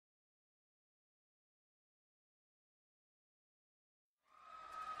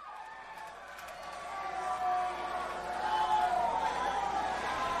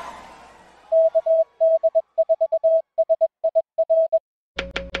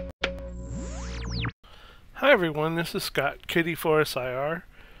Hi everyone, this is Scott, KD4SIR.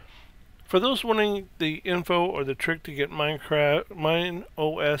 For those wanting the info or the trick to get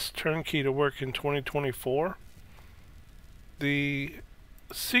MineOS Turnkey to work in 2024, the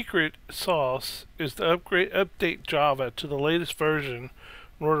secret sauce is to update Java to the latest version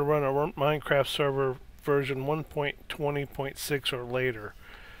in order to run a Minecraft server version 1.20.6 or later.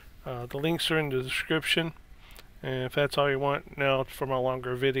 The links are in the description, and if that's all you want, now for my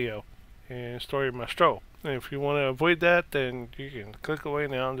longer video and story of my stroll. And if you want to avoid that, then you can click away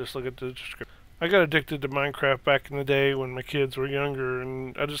now and just look at the description. I got addicted to Minecraft back in the day when my kids were younger,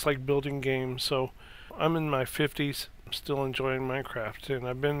 and I just like building games. So I'm in my 50s, I'm still enjoying Minecraft, and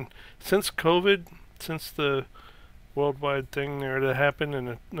I've been since COVID, since the worldwide thing there that happened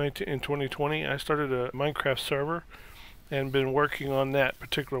in 2020. I started a Minecraft server and been working on that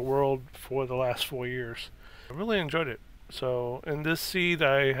particular world for the last 4 years. I really enjoyed it. So in this seed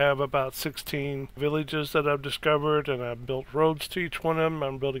I have about 16 villages that I've discovered, and I've built roads to each one of them.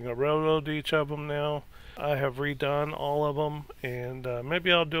 I'm building a railroad to each of them now. I have redone all of them, and maybe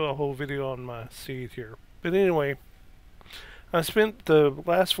I'll do a whole video on my seed here. But anyway, I spent the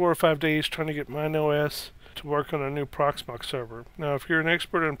last 4 or 5 days trying to get MineOS to work on a new Proxmox server. Now if you're an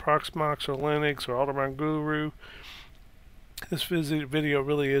expert in Proxmox or Linux or All-Around Guru, this video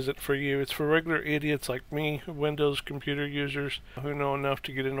really isn't for you. It's for regular idiots like me, Windows computer users who know enough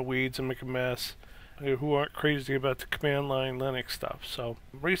to get in the weeds and make a mess, who aren't crazy about the command line Linux stuff. So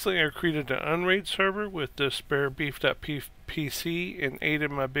recently I created an Unraid server with the spare beefed-up PC and 8 of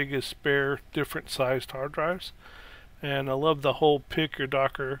my biggest spare different sized hard drives. And I love the whole pick your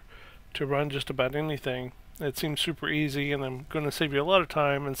Docker to run just about anything. It seems super easy, and I'm going to save you a lot of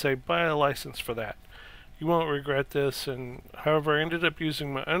time and say buy a license for that. You won't regret this. And however, I ended up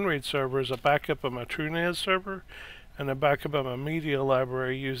using my Unraid server as a backup of my TrueNAS server and a backup of my media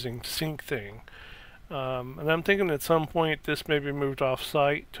library using SyncThing. And I'm thinking at some point this may be moved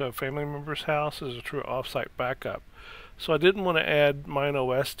off-site to a family member's house as a true off-site backup. So I didn't want to add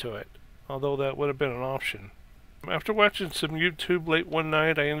MineOS to it, although that would have been an option. After watching some YouTube late one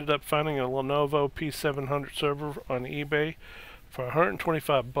night, I ended up finding a Lenovo P700 server on eBay for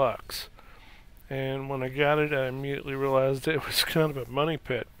 125 bucks. And when I got it, I immediately realized it was kind of a money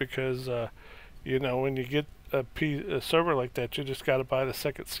pit because, you know, when you get a server like that, you just got to buy the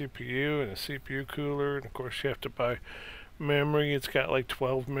second CPU and a CPU cooler, and of course you have to buy memory. It's got like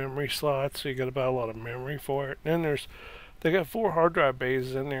 12 memory slots, so you got to buy a lot of memory for it. And then they got 4 hard drive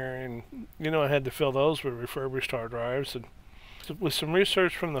bays in there, and you know I had to fill those with refurbished hard drives. And with some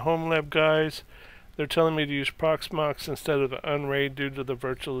research from the Home Lab guys, they're telling me to use Proxmox instead of the Unraid due to the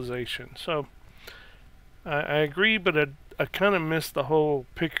virtualization. So I agree, but I kind of missed the whole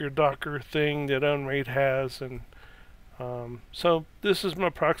pick your Docker thing that Unraid has, and so this is my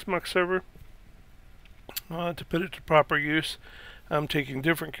Proxmox server. To put it to proper use, I'm taking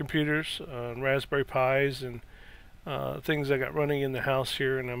different computers, Raspberry Pis, and things I got running in the house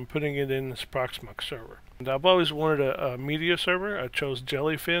here, and I'm putting it in this Proxmox server. And I've always wanted a media server. I chose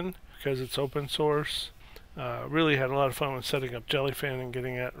Jellyfin because it's open source. Really had a lot of fun with setting up Jellyfin and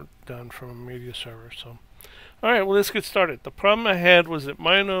getting that done from a media server. So, alright, well, let's get started. The problem I had was that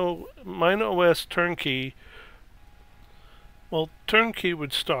MineOS Turnkey, well, Turnkey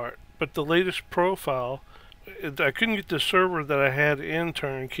would start, but the latest profile, I couldn't get the server that I had in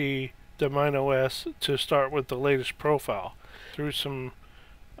Turnkey, the MineOS, to start with the latest profile. Through some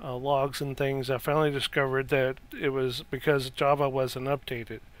logs and things, I finally discovered that it was because Java wasn't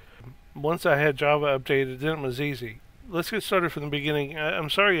updated. Once I had Java updated, then it was easy. Let's get started from the beginning. I'm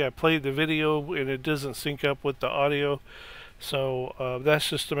sorry I played the video and it doesn't sync up with the audio, so that's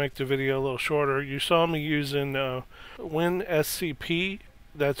just to make the video a little shorter. You saw me using WINSCP.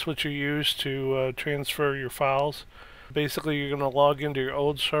 That's what you use to transfer your files. Basically, you're going to log into your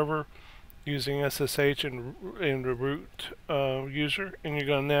old server using SSH and the root user, and you're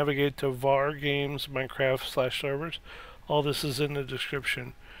going to navigate to var games Minecraft/servers. All this is in the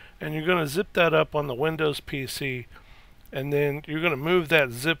description. And you're going to zip that up on the Windows PC, and then you're going to move that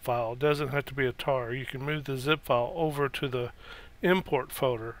zip file. It doesn't have to be a tar. You can move the zip file over to the import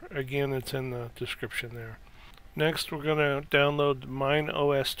folder. Again, it's in the description there. Next, we're going to download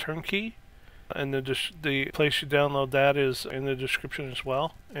MineOS Turnkey, and the place you download that is in the description as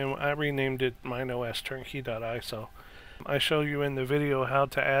well. And I renamed it MineOS Turnkey.iso. I show you in the video how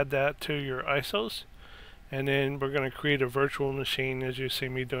to add that to your ISOs. And then we're going to create a virtual machine, as you see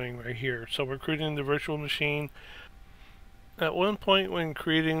me doing right here. So we're creating the virtual machine. At one point when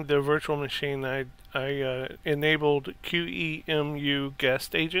creating the virtual machine, I enabled QEMU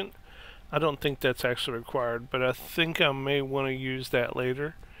guest agent. I don't think that's actually required, but I think I may want to use that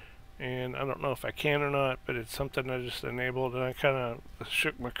later. and I don't know if I can or not, but it's something I just enabled, and I kind of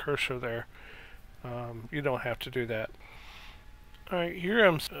shook my cursor there. You don't have to do that. Alright, here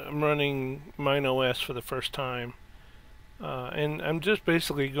I'm running MineOS for the first time, and I'm just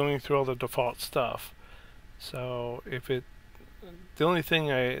basically going through all the default stuff. So the only thing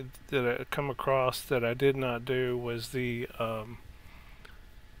that I come across that I did not do was the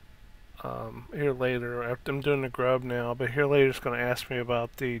here later, after I'm doing the grub now, but here later it's going to ask me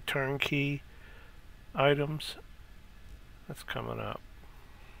about the turnkey items. That's coming up.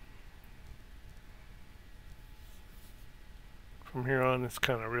 From here on, it's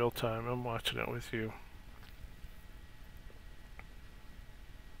kind of real time. I'm watching it with you.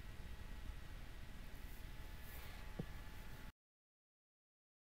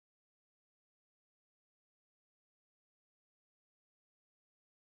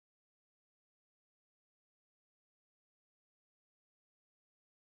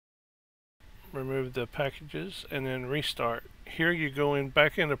 Remove the packages and then restart. Here you go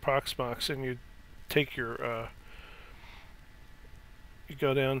back into Proxmox and you take your you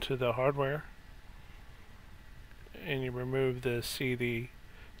go down to the hardware and you remove the CD.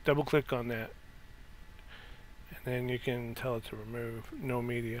 Double click on that and then you can tell it to remove no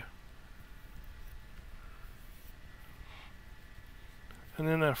media. And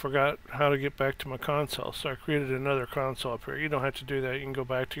then I forgot how to get back to my console, so I created another console up here. You don't have to do that. You can go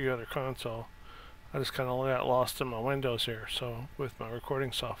back to your other console. I just kind of got lost in my windows here, so with my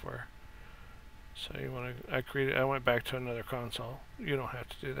recording software. So you want to, I went back to another console. You don't have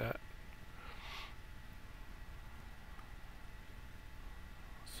to do that.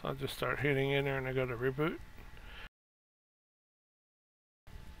 So I'll just start hitting enter and I go to reboot.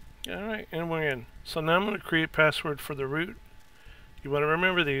 Alright, and we're in. So now I'm going to create password for the root. You want to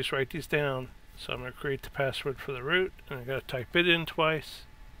remember these, write these down. So I'm going to create the password for the root, and I got to type it in twice.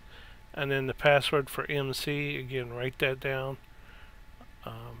 And then the password for MC, again, write that down.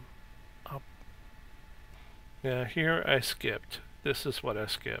 Now here I skipped. This is what I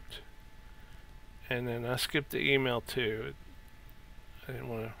skipped. And then I skipped the email too. I didn't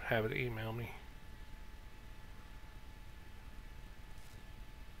want to have it email me.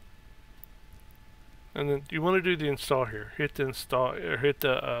 And then you want to do the install here. Hit the install, or hit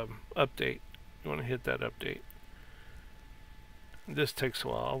the update. You want to hit that update. This takes a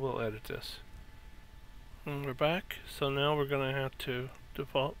while. We'll edit this. And we're back. So now we're going to have to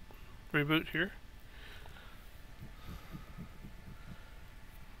default reboot here.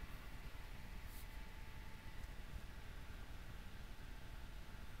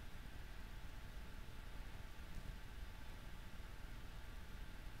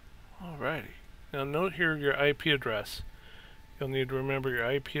 Alrighty. Now note here your IP address. You'll need to remember your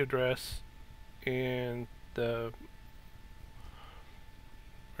IP address, and we're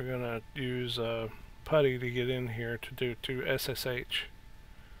gonna use PuTTY to get in here to SSH.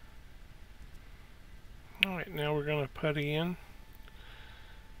 Alright, now we're gonna PuTTY in.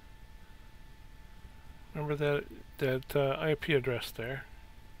 Remember that IP address there.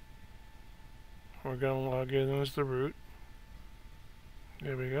 We're gonna log in as the root.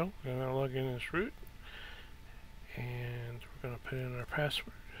 There we go. We're going to log in as root, and we're going to put in our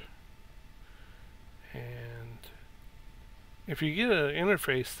password. And if you get an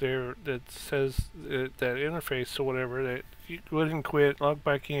interface there that says that interface or whatever, that you go ahead and quit, log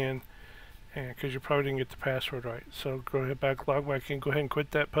back in, and because you probably didn't get the password right. So go ahead log back in, go ahead and quit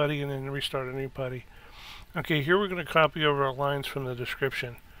that PuTTY, and then restart a new PuTTY. Okay, here we're going to copy over our lines from the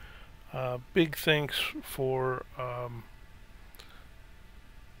description. Big thanks for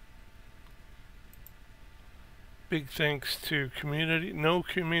big thanks to community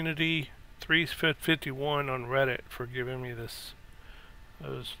 351 on Reddit for giving me this. It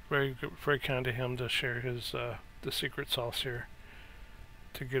was very good, very kind of him to share his the secret sauce here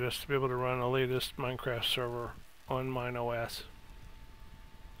to get us to be able to run the latest Minecraft server on MineOS.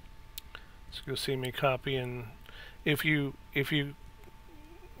 So you'll see me copying. If you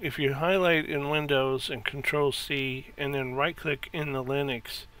highlight in Windows and Control C and then right click in the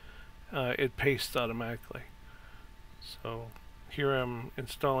Linux, it pastes automatically. So here I'm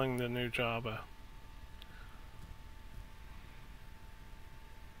installing the new Java.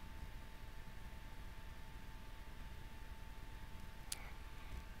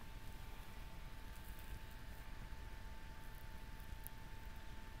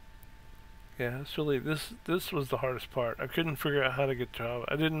 Yeah, it's really this was the hardest part. I couldn't figure out how to get Java.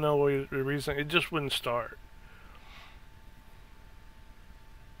 I didn't know the reason. It just wouldn't start.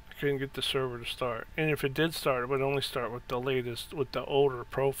 Couldn't get the server to start, and if it did start, it would only start with the latest, with the older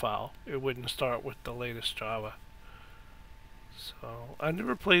profile. It wouldn't start with the latest Java. So I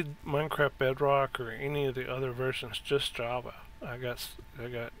never played Minecraft Bedrock or any of the other versions, just Java. I got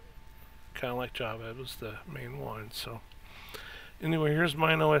kind of like Java. It was the main one. So anyway, here's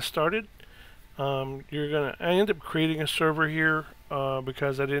MineOS started. I ended up creating a server here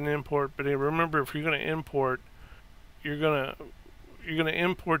because I didn't import. But remember, if you're gonna import, you're gonna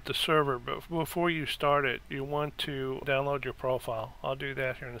import the server. But before you start it, you want to download your profile. I'll do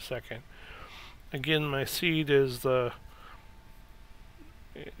that here in a second. Again, my seed is I'm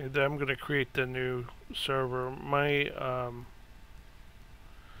going to create the new server. My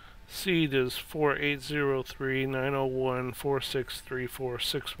seed is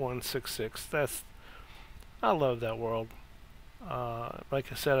 4803-901-4634-6166. I love that world.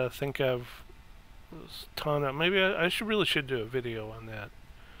 Like I said, I think I've a ton of, maybe I really should do a video on that.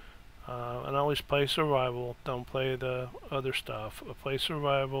 And I always play survival, don't play the other stuff. I play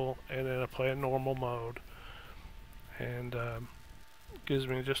survival and then I play a normal mode. And gives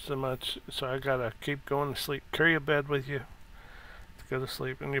me just as much, so I gotta keep going to sleep. Carry a bed with you to go to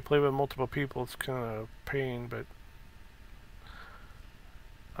sleep. And you play with multiple people, it's kind of a pain, but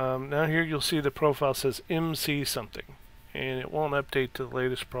now here you'll see the profile says MC something, and it won't update to the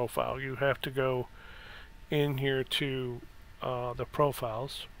latest profile. You have to go in here to the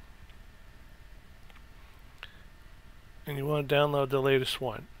profiles, and you want to download the latest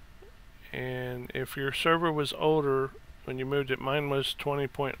one. And if your server was older when you moved it, mine was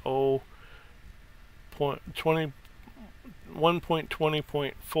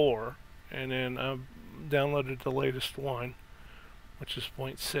 1.20.4, and then I downloaded the latest one, which is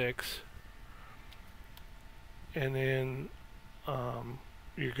 0.6. And then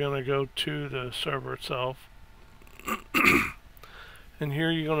you're going to go to the server itself. And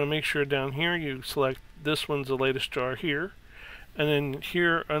here you're going to make sure down here you select this one's the latest jar here. And then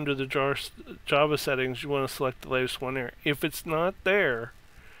here under the Java settings, you want to select the latest one there. If it's not there,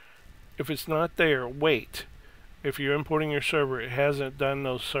 wait. If you're importing your server, it hasn't done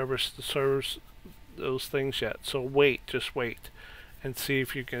those those things yet. So wait, just wait, and see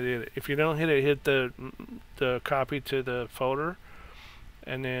if you can hit it. If you don't hit it, hit the copy to the folder,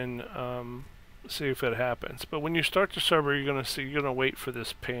 and then see if it happens. But when you start the server, you're gonna wait for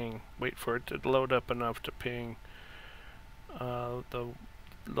this ping. Wait for it to load up enough to ping the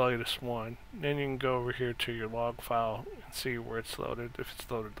latest one. Then you can go over here to your log file and see where it's loaded, if it's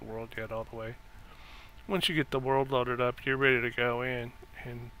loaded the world yet all the way. Once you get the world loaded up, you're ready to go in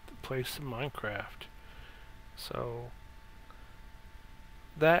and play some Minecraft. So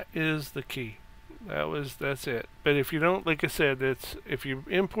that is the key. That's it. But if you don't, like I said, if you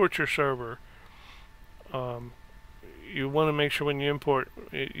import your server, you want to make sure when you import,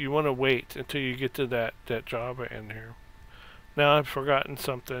 you want to wait until you get to that Java in here. Now I've forgotten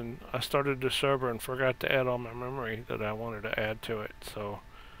something. I started the server and forgot to add all my memory that I wanted to add to it. So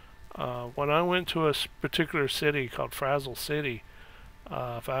when I went to a particular city called Frazzle City,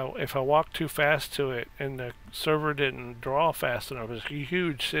 if I walked too fast to it and the server didn't draw fast enough, it's a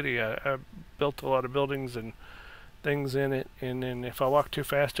huge city. I built a lot of buildings and things in it, and then if I walked too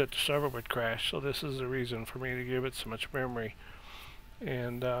fast to it, the server would crash. So this is the reason for me to give it so much memory.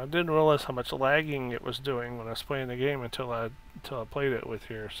 And I didn't realize how much lagging it was doing when I was playing the game until I played it with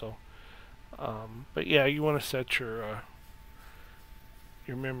here. So, but yeah, you want to set your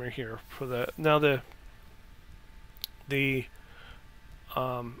memory here for that. Now the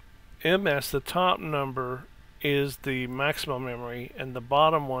MS, the top number is the maximum memory, and the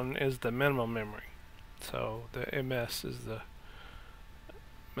bottom one is the minimum memory. So the MS is the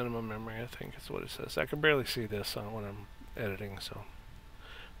minimum memory, I think is what it says. I can barely see this when I'm editing, so.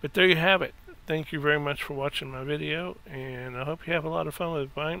 But there you have it. Thank you very much for watching my video, and I hope you have a lot of fun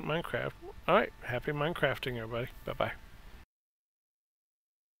with Minecraft. Alright, happy Minecrafting, everybody. Bye-bye.